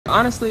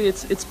Honestly,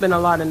 it's been a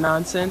lot of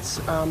nonsense.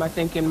 I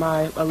think in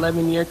my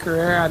 11-year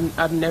career,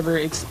 I've never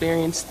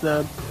experienced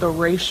the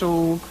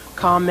racial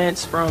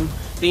comments from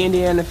the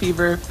Indiana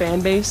Fever fan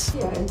base.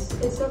 Yeah, it's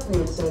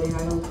definitely upsetting.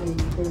 I don't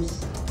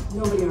think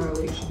nobody in our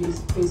league should be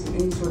facing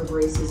any sort of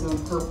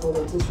racism,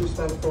 hurtful,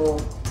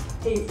 disrespectful,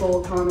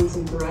 hateful comments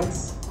and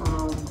threats.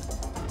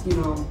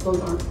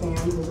 Those aren't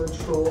fans, those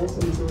are trolls,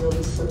 and it's a real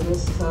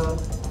disservice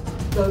to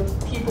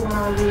the people in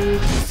our league.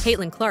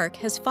 Caitlin Clark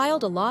has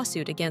filed a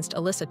lawsuit against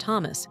Alyssa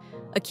Thomas,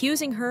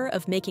 accusing her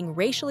of making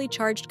racially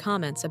charged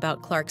comments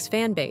about Clark's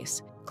fan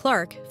base.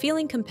 Clark,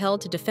 feeling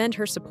compelled to defend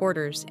her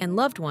supporters and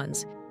loved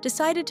ones,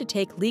 decided to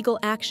take legal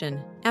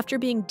action after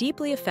being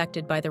deeply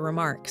affected by the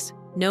remarks.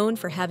 Known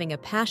for having a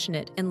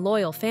passionate and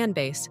loyal fan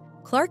base,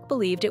 Clark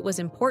believed it was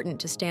important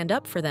to stand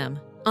up for them.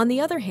 On the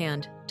other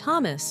hand,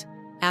 Thomas,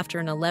 after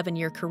an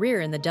 11-year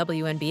career in the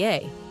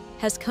WNBA,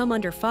 has come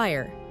under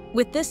fire,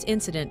 with this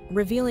incident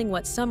revealing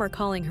what some are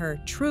calling her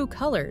true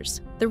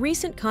colors. The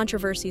recent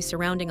controversy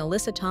surrounding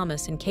Alyssa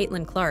Thomas and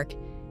Caitlin Clark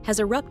has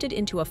erupted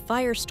into a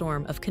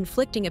firestorm of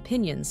conflicting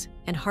opinions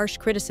and harsh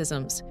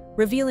criticisms,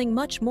 revealing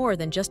much more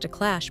than just a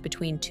clash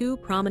between two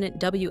prominent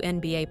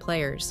WNBA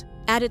players.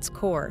 At its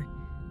core,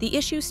 the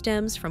issue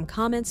stems from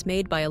comments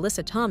made by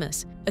Alyssa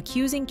Thomas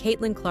accusing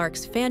Caitlin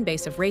Clark's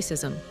fanbase of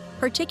racism,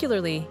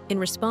 particularly in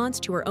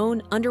response to her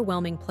own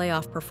underwhelming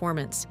playoff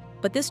performance.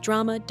 But this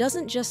drama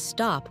doesn't just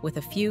stop with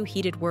a few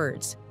heated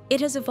words.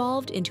 It has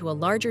evolved into a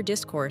larger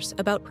discourse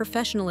about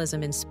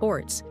professionalism in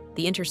sports,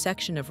 the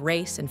intersection of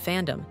race and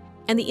fandom,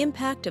 and the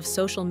impact of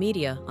social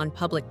media on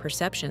public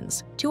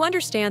perceptions. To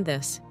understand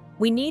this,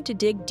 we need to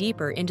dig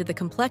deeper into the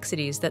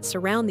complexities that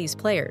surround these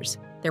players,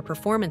 their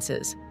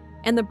performances,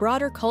 and the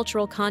broader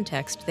cultural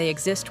context they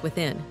exist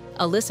within.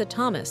 Alyssa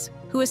Thomas,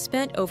 who has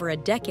spent over a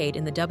decade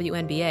in the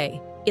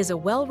WNBA, is a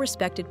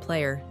well-respected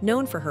player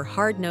known for her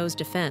hard-nosed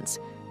defense,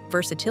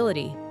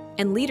 versatility,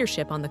 and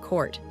leadership on the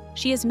court.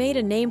 She has made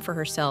a name for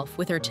herself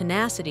with her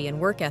tenacity and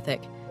work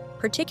ethic,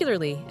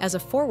 particularly as a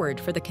forward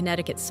for the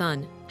Connecticut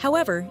Sun.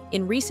 However,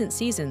 in recent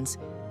seasons,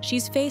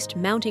 she's faced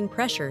mounting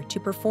pressure to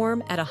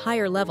perform at a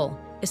higher level,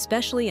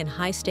 especially in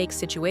high-stakes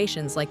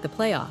situations like the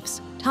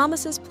playoffs.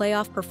 Thomas's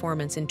playoff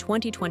performance in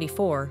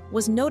 2024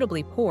 was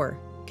notably poor,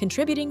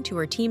 contributing to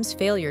her team's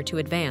failure to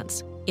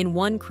advance. In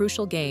one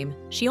crucial game,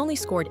 she only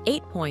scored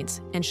 8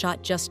 points and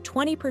shot just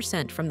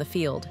 20% from the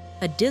field,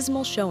 a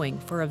dismal showing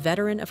for a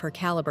veteran of her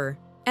caliber.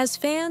 As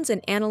fans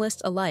and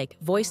analysts alike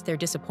voiced their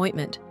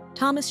disappointment,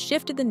 Thomas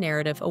shifted the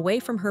narrative away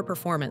from her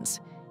performance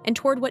and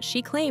toward what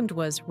she claimed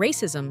was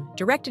racism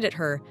directed at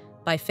her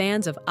by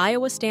fans of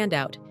Iowa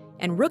standout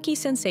and rookie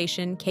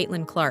sensation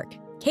Caitlin Clark.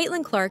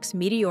 Caitlin Clark's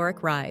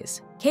meteoric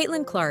rise.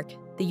 Caitlin Clark,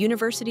 the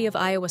University of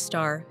Iowa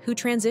star who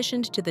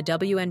transitioned to the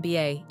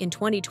WNBA in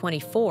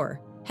 2024,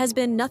 has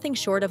been nothing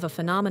short of a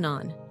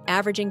phenomenon,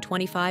 averaging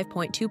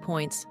 25.2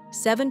 points,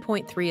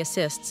 7.3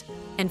 assists,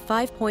 and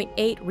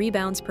 5.8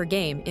 rebounds per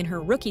game in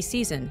her rookie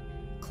season.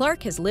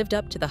 Clark has lived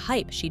up to the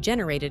hype she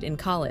generated in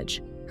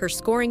college. Her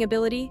scoring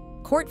ability,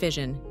 court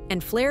vision,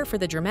 and flair for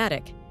the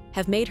dramatic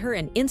have made her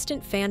an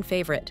instant fan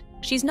favorite.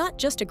 She's not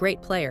just a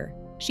great player,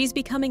 she's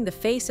becoming the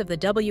face of the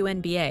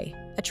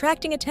WNBA,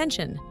 attracting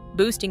attention,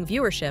 boosting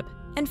viewership,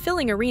 and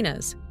filling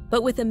arenas.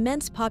 But with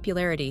immense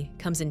popularity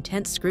comes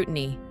intense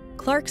scrutiny.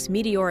 Clark's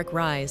meteoric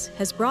rise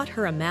has brought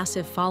her a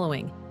massive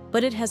following,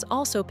 but it has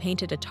also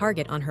painted a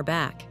target on her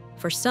back.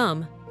 For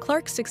some,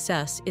 Clark's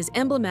success is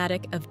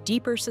emblematic of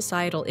deeper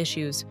societal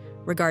issues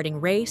regarding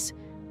race,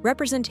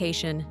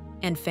 representation,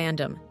 and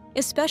fandom,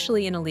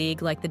 especially in a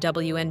league like the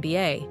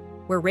WNBA,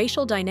 where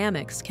racial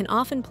dynamics can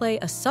often play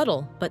a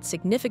subtle but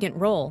significant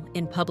role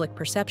in public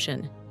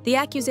perception. The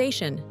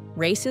accusation,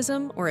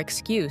 racism, or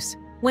excuse.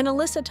 When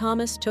Alyssa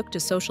Thomas took to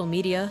social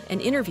media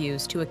and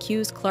interviews to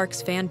accuse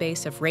Clark's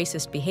fanbase of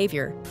racist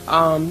behavior,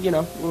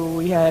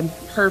 we had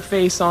her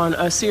face on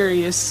a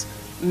serious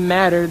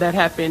matter that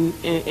happened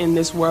in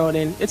this world,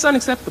 and it's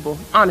unacceptable,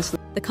 honestly.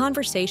 The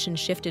conversation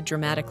shifted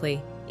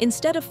dramatically.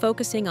 Instead of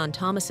focusing on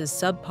Thomas's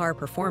subpar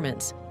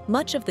performance,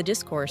 much of the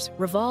discourse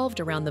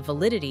revolved around the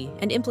validity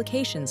and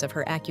implications of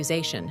her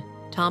accusation.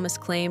 Thomas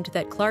claimed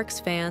that Clark's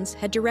fans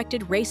had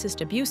directed racist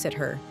abuse at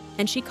her,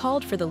 and she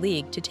called for the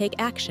league to take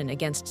action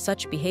against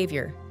such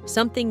behavior.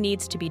 Something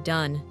needs to be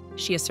done,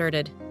 she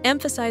asserted,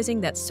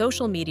 emphasizing that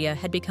social media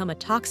had become a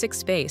toxic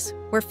space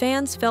where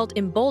fans felt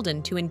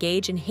emboldened to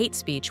engage in hate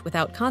speech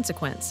without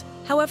consequence.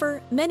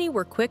 However, many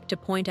were quick to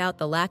point out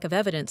the lack of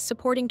evidence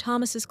supporting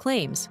Thomas's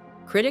claims.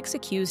 Critics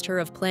accused her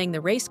of playing the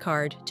race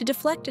card to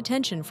deflect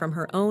attention from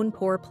her own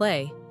poor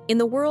play. In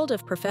the world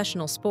of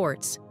professional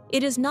sports,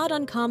 it is not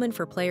uncommon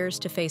for players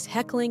to face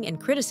heckling and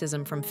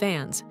criticism from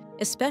fans,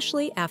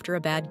 especially after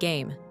a bad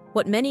game.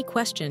 What many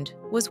questioned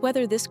was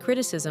whether this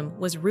criticism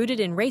was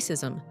rooted in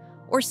racism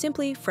or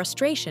simply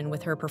frustration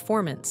with her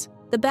performance.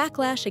 The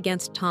backlash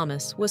against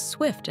Thomas was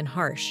swift and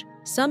harsh.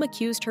 Some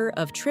accused her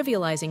of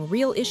trivializing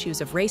real issues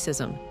of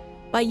racism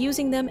by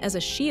using them as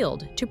a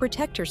shield to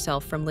protect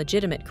herself from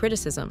legitimate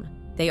criticism.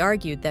 They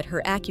argued that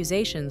her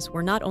accusations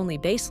were not only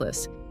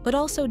baseless, but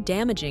also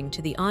damaging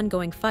to the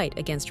ongoing fight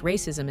against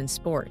racism in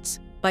sports.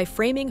 By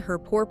framing her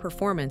poor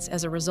performance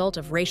as a result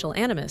of racial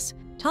animus,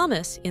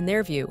 Thomas, in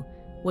their view,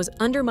 was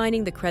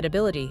undermining the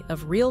credibility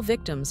of real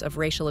victims of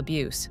racial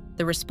abuse.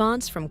 The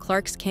response from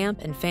Clark's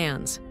camp and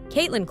fans.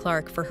 Caitlin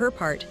Clark, for her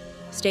part,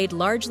 stayed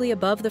largely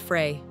above the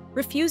fray,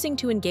 refusing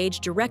to engage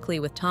directly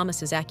with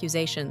Thomas's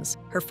accusations.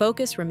 Her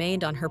focus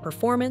remained on her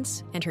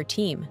performance and her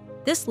team.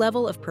 This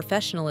level of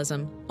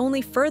professionalism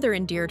only further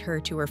endeared her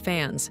to her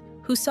fans,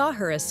 who saw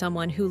her as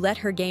someone who let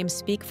her game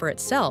speak for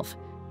itself,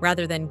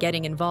 rather than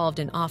getting involved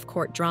in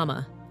off-court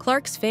drama.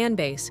 Clark's fan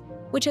base,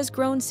 which has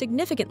grown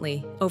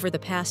significantly over the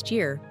past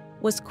year,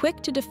 was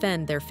quick to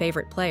defend their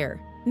favorite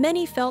player.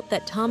 Many felt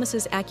that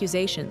Thomas's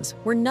accusations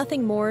were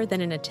nothing more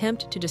than an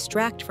attempt to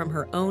distract from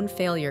her own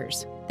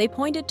failures. They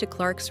pointed to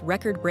Clark's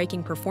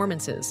record-breaking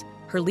performances,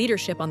 her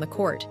leadership on the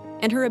court,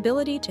 and her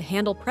ability to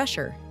handle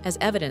pressure as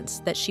evidence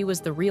that she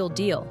was the real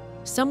deal,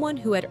 someone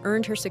who had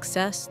earned her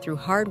success through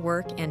hard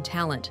work and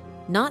talent,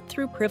 not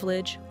through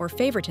privilege or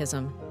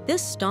favoritism.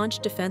 This staunch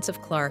defense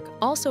of Clark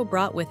also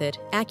brought with it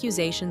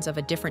accusations of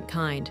a different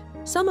kind.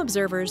 Some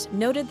observers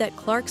noted that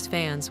Clark's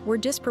fans were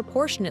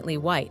disproportionately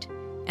white,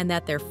 and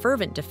that their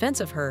fervent defense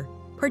of her,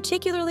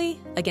 particularly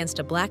against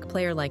a black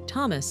player like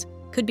Thomas,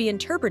 could be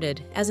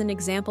interpreted as an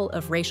example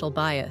of racial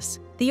bias.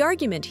 The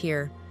argument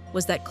here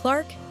was that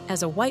Clark,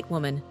 as a white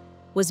woman,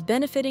 was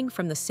benefiting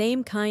from the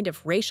same kind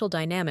of racial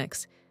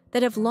dynamics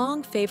that have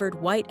long favored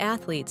white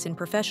athletes in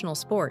professional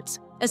sports,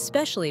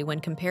 especially when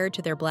compared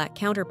to their black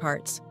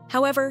counterparts.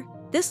 However,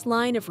 this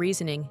line of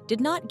reasoning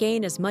did not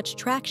gain as much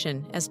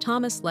traction as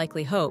Thomas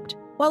likely hoped.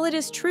 While it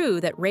is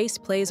true that race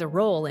plays a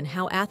role in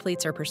how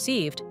athletes are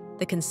perceived,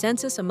 the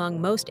consensus among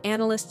most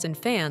analysts and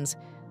fans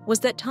was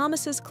that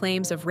Thomas's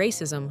claims of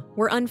racism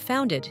were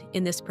unfounded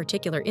in this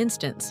particular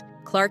instance.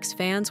 Clark's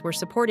fans were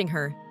supporting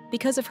her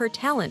because of her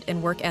talent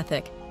and work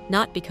ethic,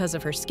 not because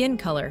of her skin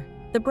color.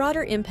 The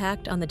broader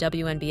impact on the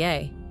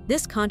WNBA.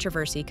 This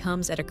controversy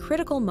comes at a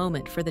critical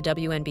moment for the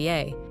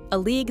WNBA, a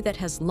league that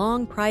has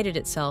long prided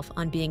itself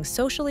on being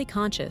socially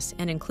conscious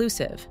and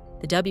inclusive.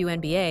 The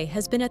WNBA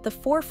has been at the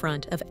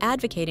forefront of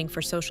advocating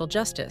for social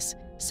justice,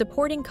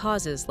 supporting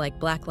causes like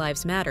Black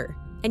Lives Matter,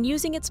 and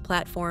using its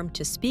platform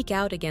to speak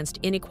out against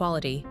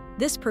inequality.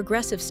 This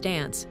progressive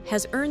stance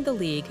has earned the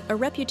league a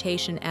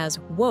reputation as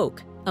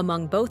woke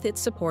among both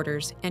its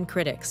supporters and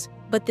critics.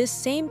 But this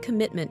same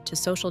commitment to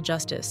social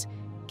justice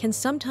can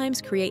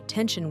sometimes create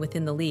tension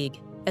within the league,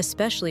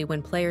 especially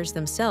when players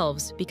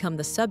themselves become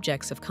the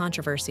subjects of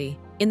controversy.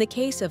 In the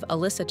case of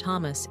Alyssa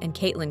Thomas and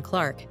Caitlin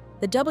Clark,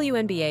 the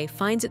WNBA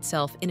finds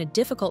itself in a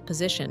difficult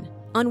position.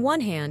 On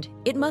one hand,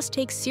 it must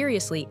take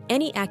seriously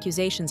any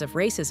accusations of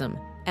racism,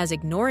 as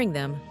ignoring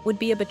them would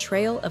be a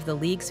betrayal of the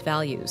league's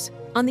values.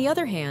 On the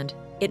other hand,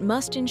 it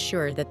must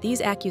ensure that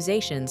these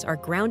accusations are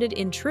grounded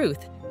in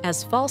truth,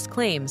 as false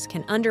claims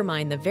can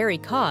undermine the very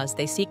cause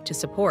they seek to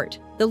support.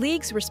 The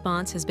league's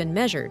response has been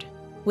measured,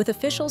 with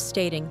officials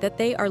stating that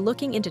they are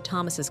looking into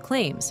Thomas's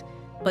claims,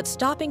 but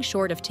stopping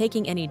short of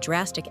taking any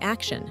drastic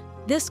action.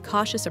 This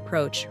cautious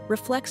approach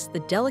reflects the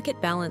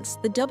delicate balance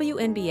the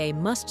WNBA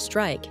must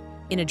strike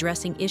in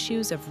addressing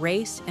issues of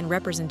race and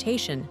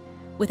representation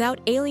without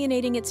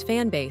alienating its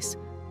fan base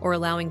or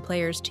allowing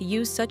players to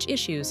use such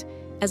issues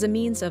as a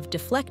means of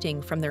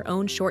deflecting from their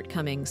own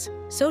shortcomings.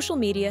 Social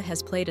media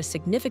has played a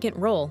significant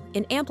role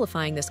in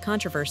amplifying this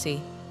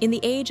controversy. In the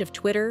age of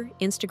Twitter,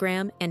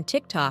 Instagram, and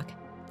TikTok,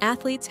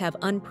 athletes have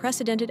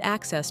unprecedented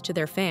access to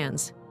their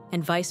fans,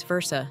 and vice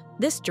versa.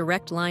 This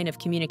direct line of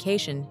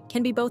communication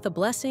can be both a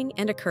blessing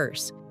and a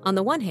curse. On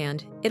the one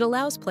hand, it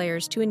allows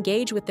players to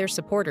engage with their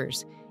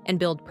supporters and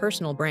build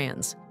personal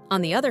brands.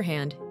 On the other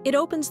hand, it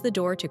opens the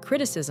door to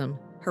criticism,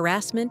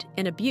 harassment,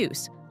 and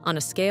abuse on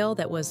a scale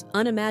that was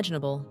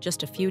unimaginable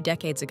just a few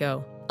decades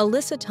ago.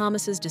 Alyssa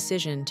Thomas's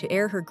decision to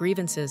air her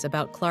grievances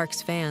about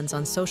Clark's fans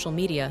on social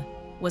media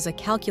was a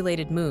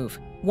calculated move,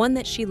 one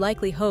that she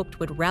likely hoped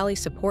would rally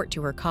support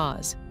to her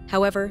cause.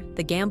 However,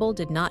 the gamble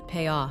did not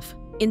pay off.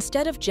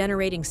 Instead of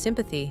generating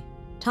sympathy,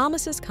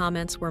 Thomas's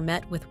comments were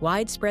met with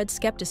widespread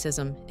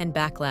skepticism and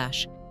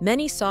backlash.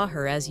 Many saw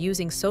her as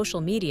using social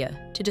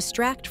media to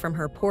distract from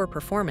her poor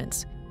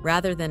performance,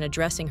 rather than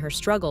addressing her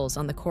struggles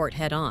on the court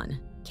head-on.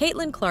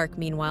 Caitlin Clark,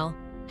 meanwhile,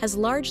 has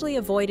largely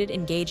avoided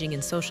engaging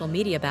in social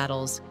media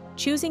battles,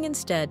 choosing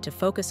instead to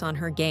focus on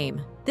her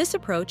game. This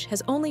approach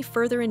has only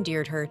further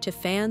endeared her to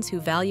fans who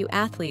value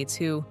athletes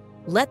who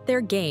let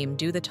their game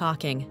do the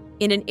talking.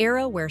 In an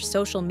era where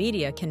social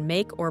media can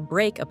make or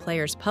break a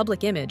player's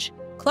public image,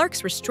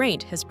 Clark's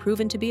restraint has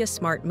proven to be a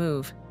smart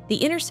move. The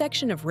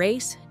intersection of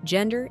race,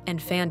 gender, and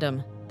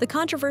fandom. The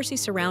controversy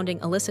surrounding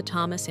Alyssa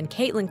Thomas and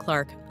Caitlin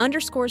Clark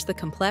underscores the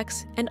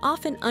complex and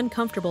often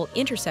uncomfortable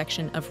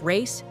intersection of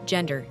race,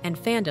 gender, and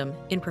fandom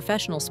in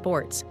professional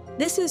sports.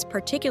 This is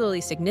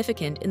particularly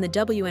significant in the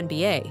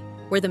WNBA,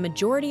 where the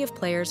majority of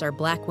players are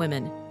Black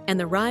women, and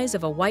the rise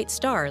of a white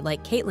star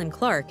like Caitlin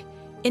Clark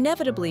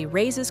inevitably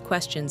raises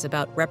questions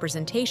about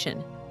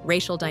representation,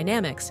 racial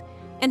dynamics,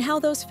 and how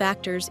those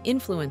factors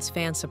influence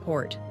fan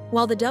support.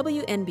 While the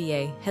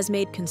WNBA has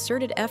made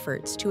concerted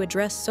efforts to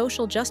address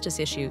social justice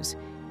issues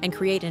and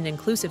create an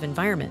inclusive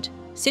environment,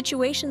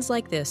 situations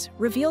like this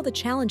reveal the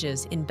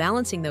challenges in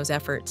balancing those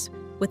efforts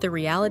with the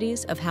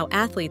realities of how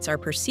athletes are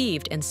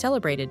perceived and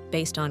celebrated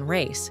based on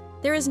race.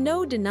 There is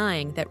no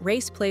denying that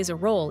race plays a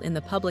role in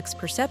the public's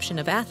perception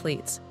of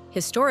athletes.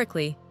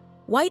 Historically,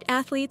 white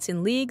athletes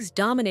in leagues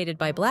dominated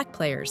by black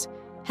players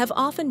have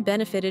often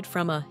benefited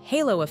from a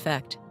halo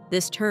effect.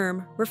 This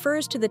term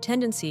refers to the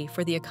tendency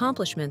for the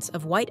accomplishments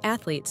of white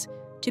athletes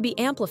to be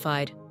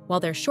amplified while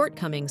their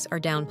shortcomings are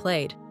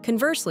downplayed.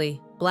 Conversely,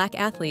 black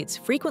athletes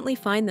frequently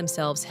find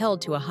themselves held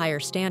to a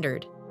higher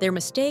standard. Their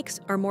mistakes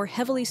are more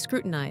heavily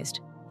scrutinized,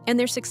 and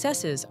their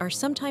successes are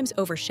sometimes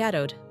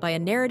overshadowed by a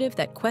narrative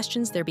that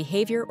questions their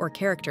behavior or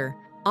character,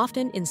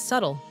 often in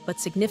subtle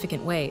but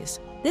significant ways.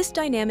 This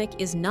dynamic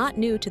is not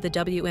new to the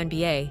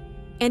WNBA,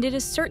 and it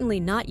is certainly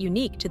not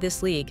unique to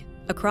this league.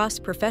 Across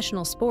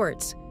professional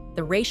sports,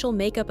 the racial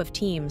makeup of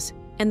teams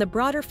and the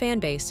broader fan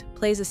base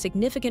plays a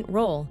significant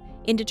role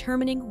in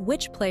determining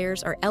which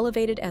players are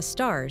elevated as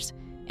stars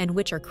and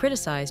which are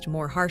criticized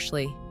more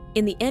harshly.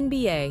 In the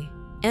NBA,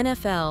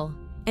 NFL,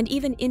 and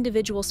even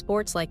individual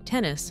sports like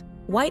tennis,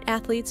 white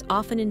athletes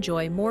often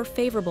enjoy more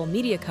favorable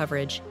media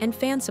coverage and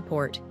fan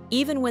support,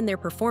 even when their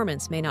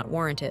performance may not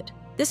warrant it.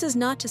 This is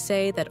not to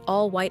say that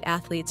all white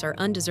athletes are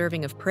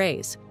undeserving of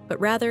praise,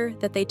 but rather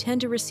that they tend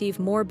to receive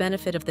more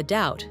benefit of the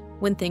doubt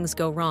when things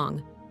go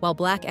wrong, while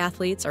black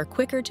athletes are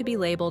quicker to be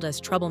labeled as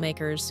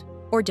troublemakers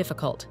or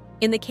difficult.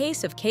 In the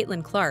case of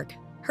Caitlin Clark,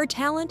 her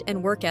talent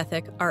and work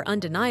ethic are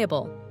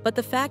undeniable, but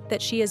the fact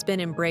that she has been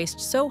embraced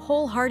so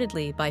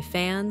wholeheartedly by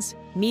fans,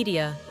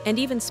 media, and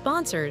even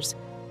sponsors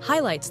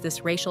highlights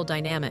this racial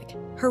dynamic.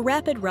 Her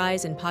rapid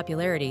rise in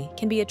popularity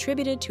can be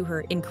attributed to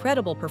her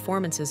incredible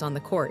performances on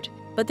the court,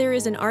 but there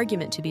is an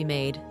argument to be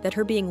made that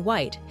her being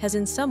white has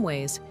in some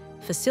ways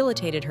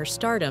facilitated her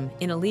stardom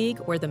in a league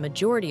where the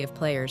majority of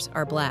players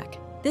are black.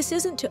 This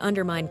isn't to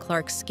undermine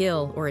Clark's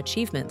skill or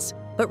achievements,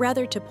 but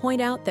rather to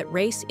point out that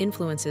race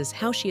influences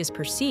how she is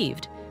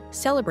perceived,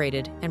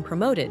 celebrated, and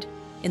promoted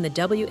in the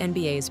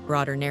WNBA's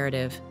broader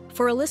narrative.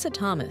 For Alyssa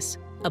Thomas,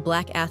 a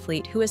black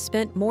athlete who has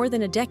spent more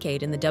than a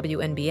decade in the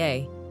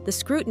WNBA, the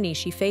scrutiny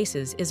she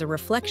faces is a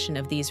reflection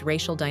of these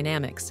racial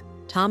dynamics.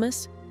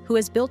 Thomas, who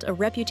has built a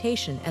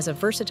reputation as a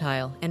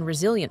versatile and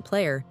resilient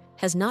player,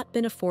 has not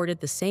been afforded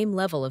the same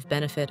level of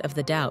benefit of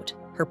the doubt.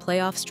 Her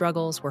playoff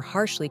struggles were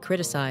harshly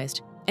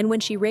criticized, and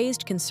when she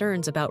raised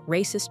concerns about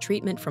racist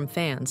treatment from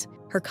fans,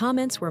 her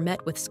comments were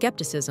met with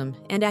skepticism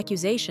and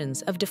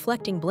accusations of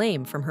deflecting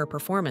blame from her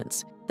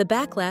performance. The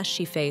backlash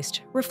she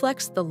faced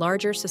reflects the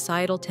larger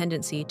societal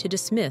tendency to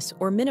dismiss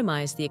or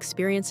minimize the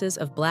experiences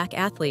of black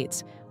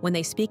athletes when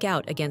they speak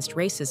out against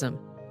racism,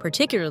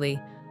 particularly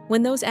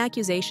when those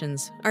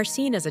accusations are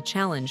seen as a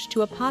challenge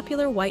to a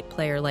popular white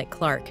player like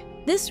Clark.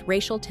 This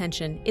racial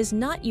tension is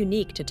not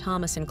unique to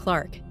Thomas and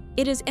Clark.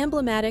 It is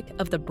emblematic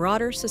of the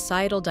broader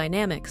societal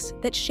dynamics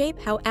that shape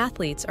how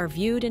athletes are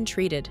viewed and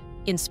treated.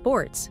 In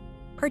sports,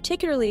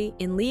 particularly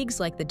in leagues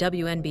like the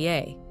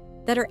WNBA,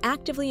 that are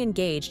actively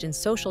engaged in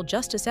social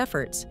justice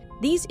efforts,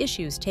 these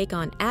issues take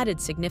on added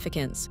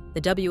significance.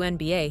 The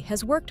WNBA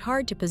has worked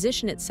hard to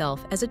position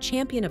itself as a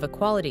champion of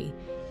equality,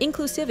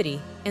 inclusivity,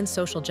 and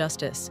social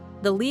justice.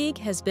 The league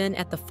has been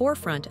at the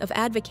forefront of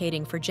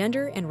advocating for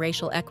gender and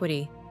racial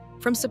equity,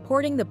 from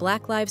supporting the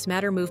Black Lives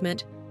Matter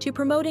movement to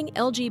promoting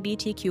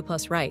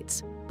LGBTQ+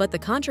 rights. But the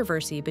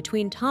controversy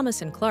between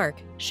Thomas and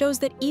Clark shows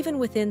that even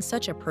within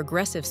such a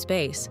progressive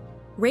space,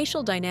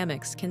 racial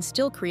dynamics can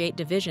still create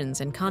divisions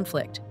and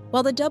conflict.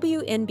 While the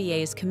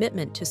WNBA's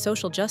commitment to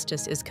social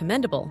justice is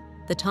commendable,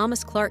 the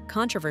Thomas-Clark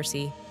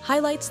controversy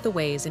highlights the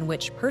ways in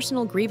which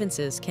personal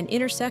grievances can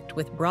intersect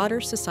with broader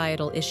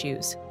societal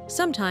issues,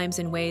 sometimes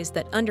in ways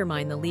that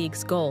undermine the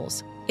league's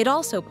goals. It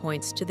also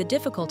points to the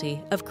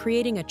difficulty of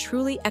creating a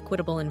truly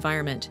equitable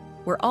environment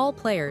where all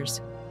players,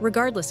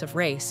 regardless of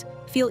race,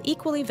 feel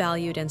equally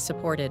valued and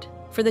supported.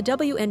 For the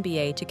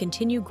WNBA to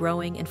continue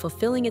growing and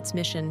fulfilling its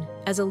mission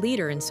as a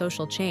leader in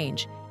social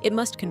change, it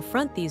must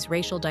confront these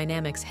racial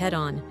dynamics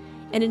head-on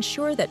and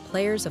ensure that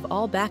players of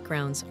all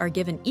backgrounds are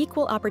given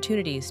equal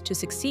opportunities to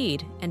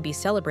succeed and be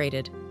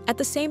celebrated. At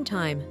the same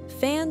time,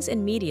 fans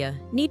and media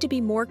need to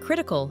be more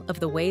critical of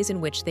the ways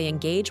in which they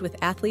engage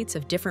with athletes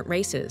of different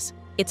races.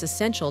 It's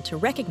essential to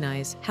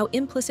recognize how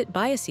implicit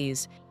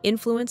biases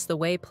influence the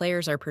way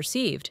players are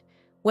perceived,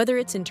 whether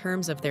it's in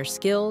terms of their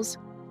skills,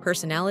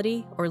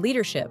 personality, or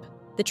leadership.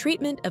 The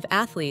treatment of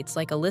athletes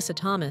like Alyssa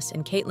Thomas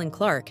and Caitlin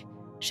Clark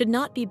should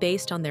not be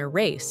based on their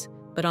race,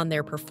 but on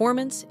their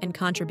performance and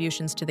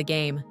contributions to the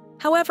game.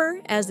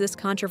 However, as this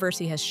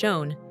controversy has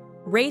shown,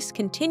 race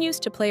continues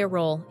to play a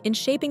role in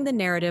shaping the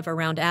narrative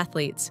around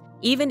athletes,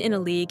 even in a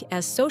league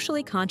as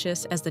socially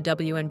conscious as the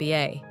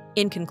WNBA.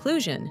 In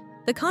conclusion,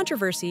 the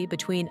controversy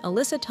between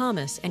Alyssa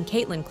Thomas and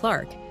Caitlin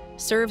Clark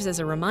serves as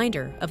a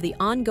reminder of the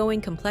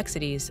ongoing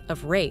complexities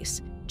of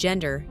race,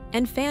 gender,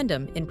 and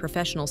fandom in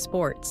professional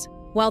sports.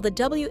 While the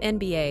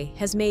WNBA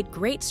has made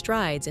great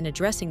strides in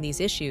addressing these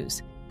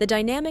issues, The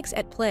dynamics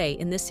at play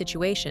in this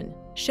situation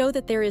show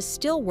that there is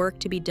still work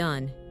to be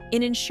done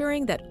in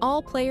ensuring that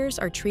all players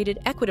are treated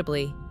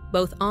equitably,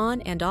 both on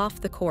and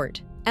off the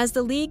court. As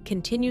the league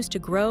continues to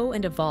grow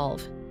and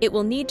evolve, it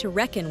will need to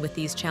reckon with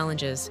these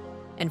challenges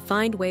and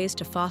find ways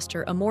to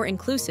foster a more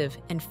inclusive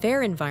and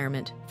fair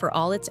environment for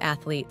all its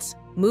athletes.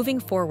 Moving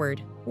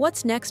forward,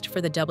 what's next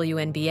for the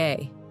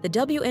WNBA? The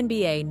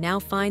WNBA now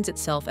finds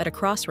itself at a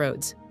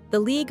crossroads. The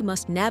league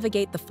must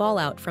navigate the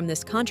fallout from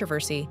this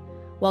controversy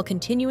while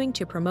continuing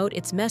to promote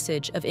its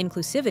message of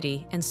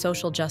inclusivity and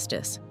social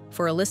justice.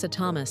 For Alyssa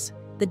Thomas,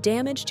 the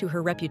damage to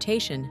her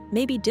reputation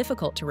may be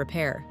difficult to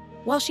repair.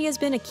 While she has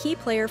been a key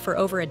player for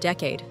over a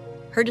decade,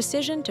 her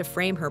decision to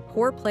frame her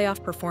poor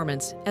playoff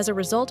performance as a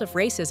result of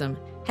racism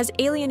has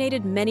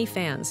alienated many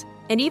fans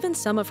and even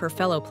some of her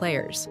fellow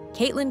players.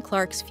 Caitlin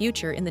Clark's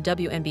future in the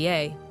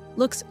WNBA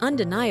looks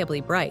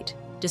undeniably bright,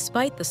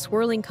 despite the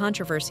swirling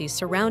controversies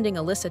surrounding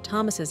Alyssa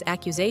Thomas's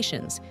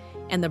accusations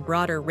and the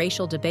broader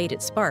racial debate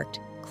it sparked.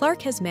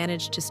 Clark has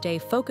managed to stay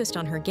focused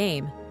on her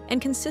game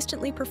and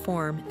consistently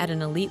perform at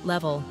an elite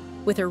level.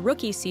 With her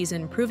rookie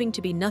season proving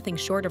to be nothing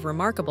short of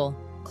remarkable,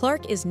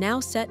 Clark is now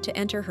set to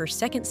enter her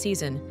second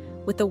season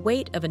with the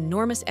weight of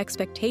enormous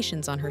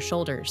expectations on her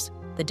shoulders.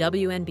 The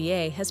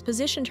WNBA has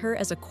positioned her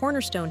as a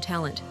cornerstone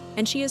talent,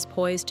 and she is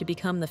poised to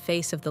become the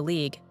face of the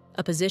league,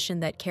 a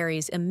position that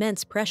carries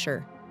immense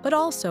pressure, but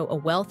also a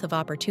wealth of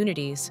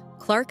opportunities.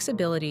 Clark's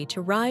ability to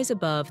rise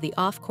above the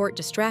off-court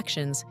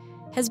distractions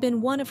has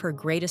been one of her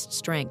greatest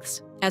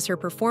strengths. As her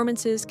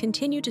performances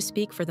continue to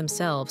speak for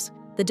themselves,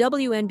 the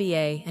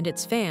WNBA and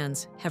its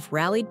fans have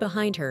rallied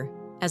behind her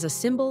as a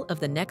symbol of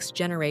the next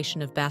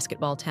generation of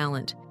basketball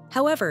talent.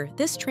 However,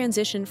 this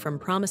transition from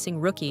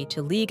promising rookie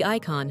to league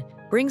icon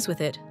brings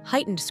with it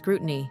heightened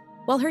scrutiny.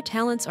 While her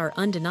talents are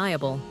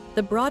undeniable,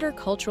 the broader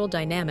cultural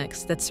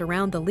dynamics that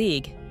surround the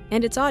league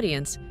and its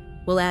audience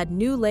will add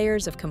new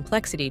layers of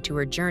complexity to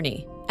her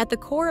journey. At the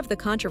core of the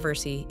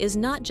controversy is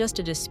not just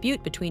a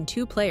dispute between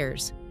two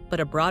players, but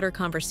a broader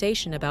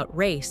conversation about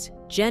race,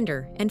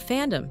 gender, and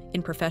fandom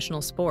in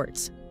professional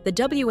sports. The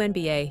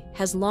WNBA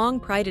has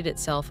long prided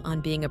itself on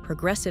being a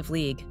progressive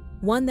league,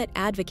 one that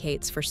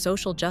advocates for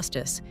social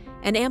justice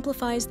and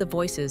amplifies the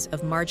voices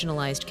of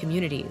marginalized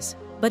communities.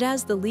 But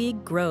as the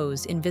league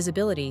grows in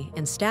visibility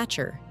and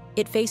stature,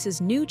 it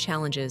faces new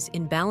challenges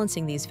in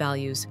balancing these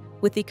values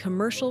with the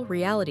commercial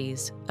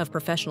realities of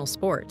professional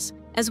sports,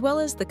 as well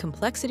as the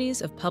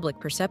complexities of public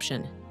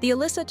perception. The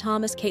Alyssa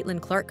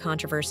Thomas-Caitlin Clark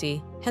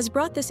controversy has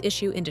brought this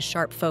issue into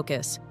sharp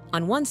focus.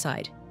 On one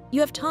side, you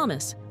have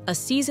Thomas, a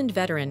seasoned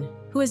veteran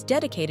who has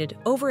dedicated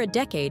over a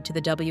decade to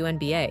the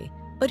WNBA,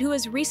 but who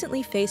has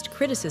recently faced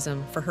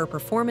criticism for her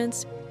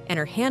performance and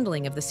her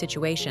handling of the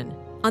situation.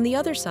 On the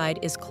other side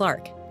is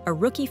Clark, a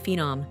rookie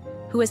phenom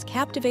who has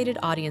captivated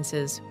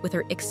audiences with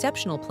her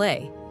exceptional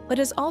play, but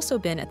has also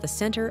been at the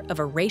center of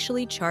a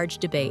racially charged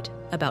debate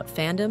about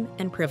fandom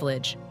and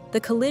privilege.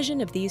 The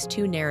collision of these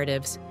two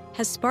narratives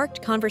has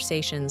sparked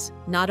conversations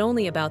not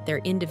only about their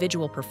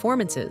individual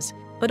performances,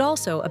 but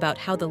also about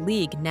how the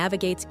league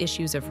navigates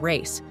issues of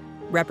race,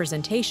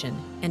 representation,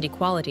 and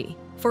equality.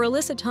 For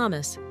Alyssa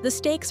Thomas, the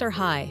stakes are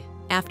high.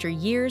 After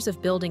years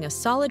of building a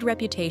solid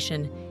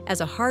reputation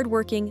as a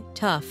hardworking,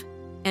 tough,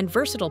 and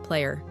versatile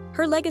player,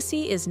 her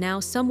legacy is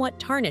now somewhat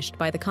tarnished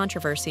by the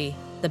controversy.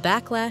 The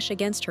backlash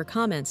against her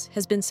comments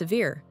has been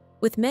severe,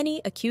 with many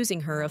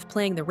accusing her of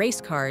playing the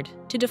race card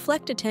to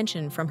deflect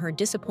attention from her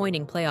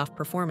disappointing playoff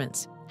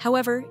performance.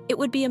 However, it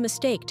would be a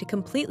mistake to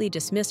completely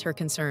dismiss her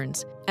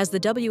concerns, as the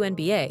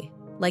WNBA,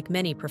 like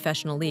many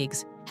professional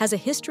leagues, has a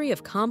history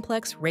of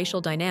complex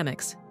racial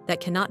dynamics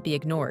that cannot be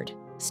ignored.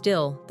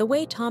 Still, the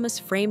way Thomas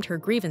framed her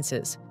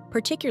grievances,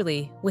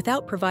 particularly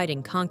without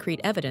providing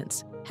concrete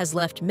evidence, has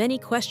left many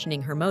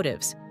questioning her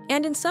motives,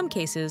 and in some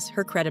cases,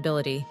 her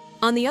credibility.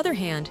 On the other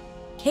hand,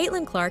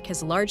 Caitlin Clark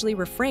has largely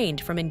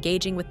refrained from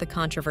engaging with the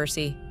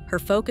controversy. Her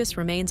focus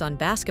remains on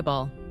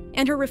basketball,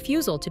 and her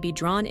refusal to be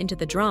drawn into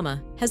the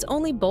drama has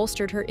only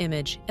bolstered her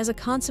image as a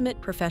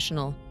consummate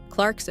professional.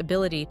 Clark's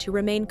ability to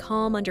remain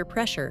calm under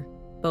pressure,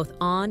 both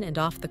on and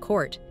off the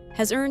court,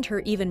 has earned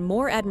her even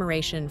more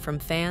admiration from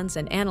fans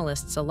and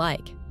analysts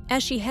alike.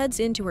 As she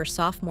heads into her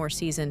sophomore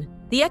season,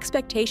 the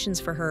expectations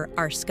for her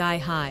are sky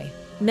high.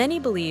 Many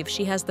believe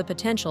she has the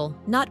potential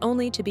not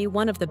only to be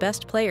one of the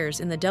best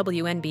players in the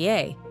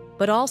WNBA,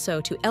 but also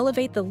to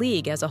elevate the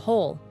league as a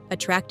whole,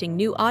 attracting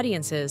new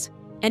audiences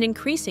and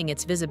increasing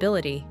its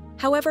visibility.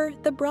 However,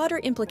 the broader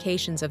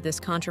implications of this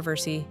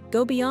controversy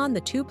go beyond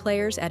the two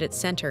players at its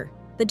center.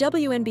 The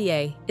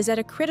WNBA is at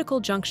a critical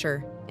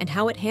juncture, and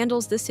how it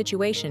handles this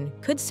situation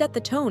could set the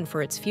tone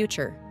for its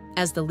future.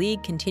 As the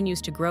league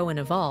continues to grow and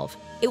evolve,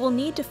 it will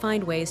need to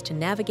find ways to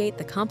navigate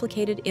the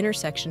complicated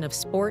intersection of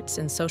sports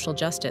and social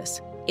justice.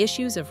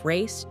 Issues of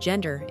race,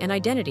 gender, and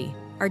identity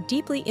are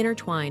deeply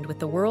intertwined with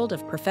the world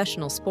of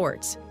professional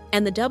sports,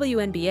 and the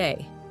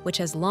WNBA, which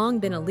has long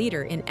been a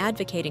leader in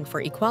advocating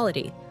for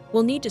equality,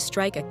 will need to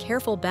strike a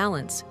careful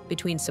balance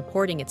between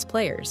supporting its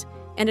players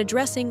and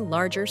addressing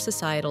larger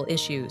societal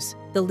issues.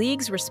 The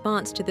league's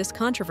response to this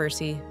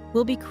controversy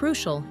will be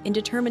crucial in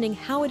determining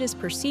how it is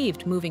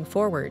perceived moving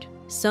forward.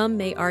 Some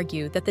may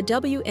argue that the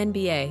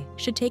WNBA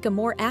should take a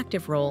more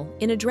active role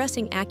in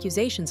addressing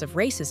accusations of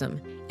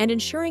racism and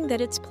ensuring that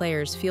its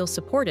players feel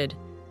supported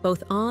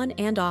both on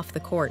and off the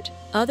court.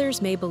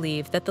 Others may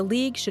believe that the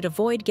league should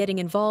avoid getting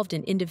involved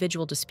in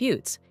individual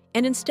disputes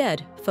and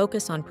instead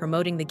focus on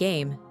promoting the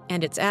game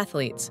and its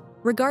athletes.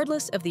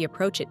 Regardless of the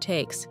approach it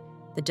takes,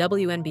 the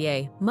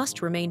WNBA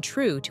must remain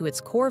true to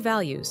its core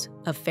values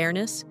of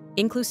fairness,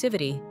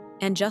 inclusivity,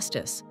 and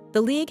justice.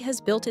 The league has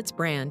built its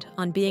brand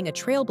on being a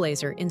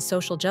trailblazer in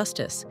social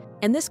justice,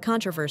 and this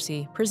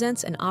controversy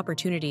presents an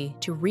opportunity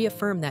to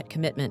reaffirm that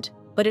commitment.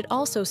 But it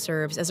also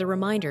serves as a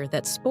reminder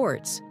that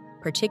sports,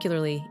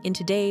 particularly in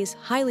today's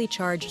highly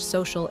charged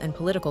social and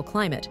political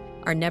climate,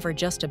 are never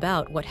just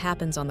about what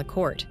happens on the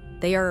court.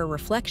 They are a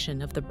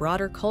reflection of the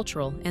broader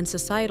cultural and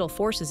societal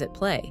forces at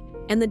play,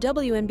 and the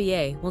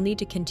WNBA will need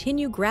to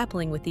continue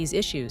grappling with these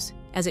issues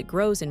as it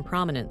grows in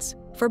prominence.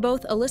 For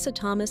both Alyssa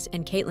Thomas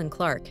and Caitlin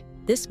Clark,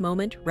 this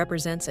moment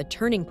represents a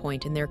turning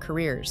point in their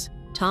careers.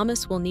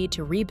 Thomas will need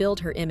to rebuild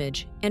her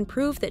image and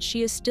prove that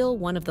she is still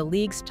one of the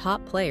league's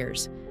top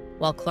players,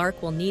 while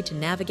Clark will need to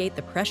navigate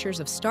the pressures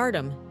of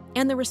stardom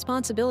and the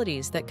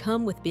responsibilities that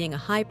come with being a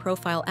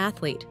high-profile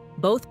athlete.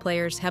 Both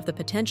players have the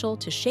potential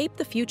to shape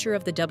the future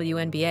of the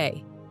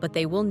WNBA, but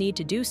they will need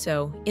to do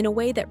so in a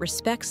way that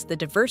respects the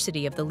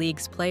diversity of the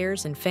league's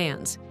players and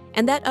fans,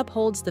 and that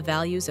upholds the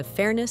values of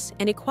fairness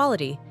and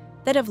equality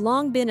that have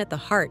long been at the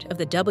heart of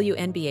the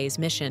WNBA's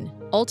mission.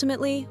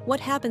 Ultimately, what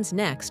happens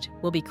next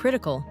will be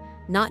critical,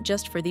 not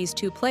just for these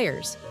two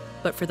players,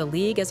 but for the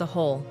league as a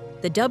whole.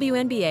 The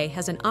WNBA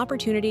has an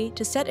opportunity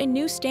to set a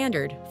new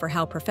standard for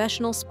how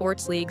professional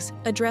sports leagues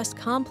address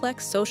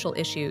complex social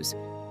issues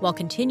while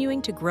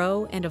continuing to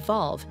grow and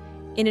evolve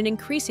in an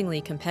increasingly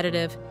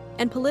competitive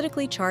and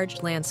politically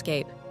charged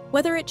landscape.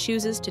 Whether it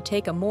chooses to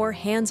take a more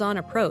hands-on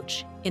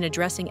approach in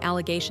addressing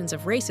allegations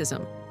of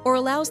racism or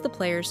allows the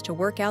players to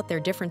work out their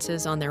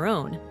differences on their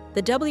own,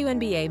 the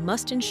WNBA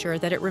must ensure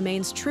that it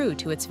remains true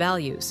to its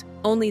values.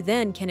 Only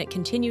then can it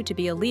continue to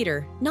be a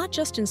leader, not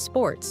just in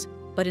sports,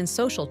 but in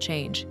social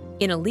change.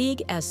 In a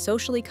league as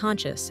socially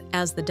conscious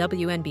as the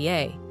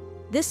WNBA,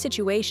 this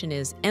situation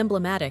is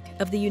emblematic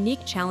of the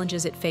unique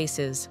challenges it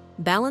faces.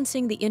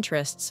 Balancing the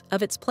interests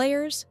of its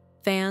players,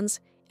 fans,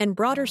 and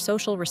broader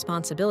social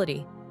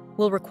responsibility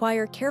will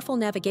require careful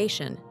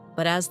navigation,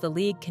 but as the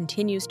league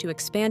continues to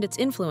expand its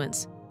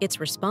influence, its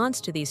response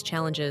to these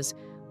challenges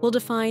will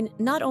define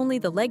not only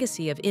the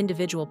legacy of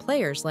individual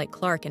players like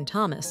Clark and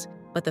Thomas,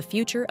 but the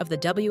future of the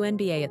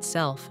WNBA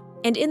itself.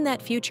 And in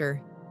that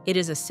future, it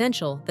is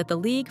essential that the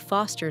league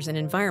fosters an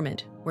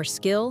environment where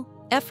skill,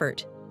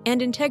 effort,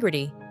 and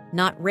integrity,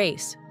 not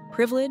race,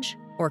 privilege,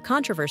 or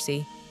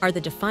controversy, are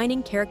the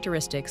defining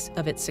characteristics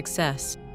of its success.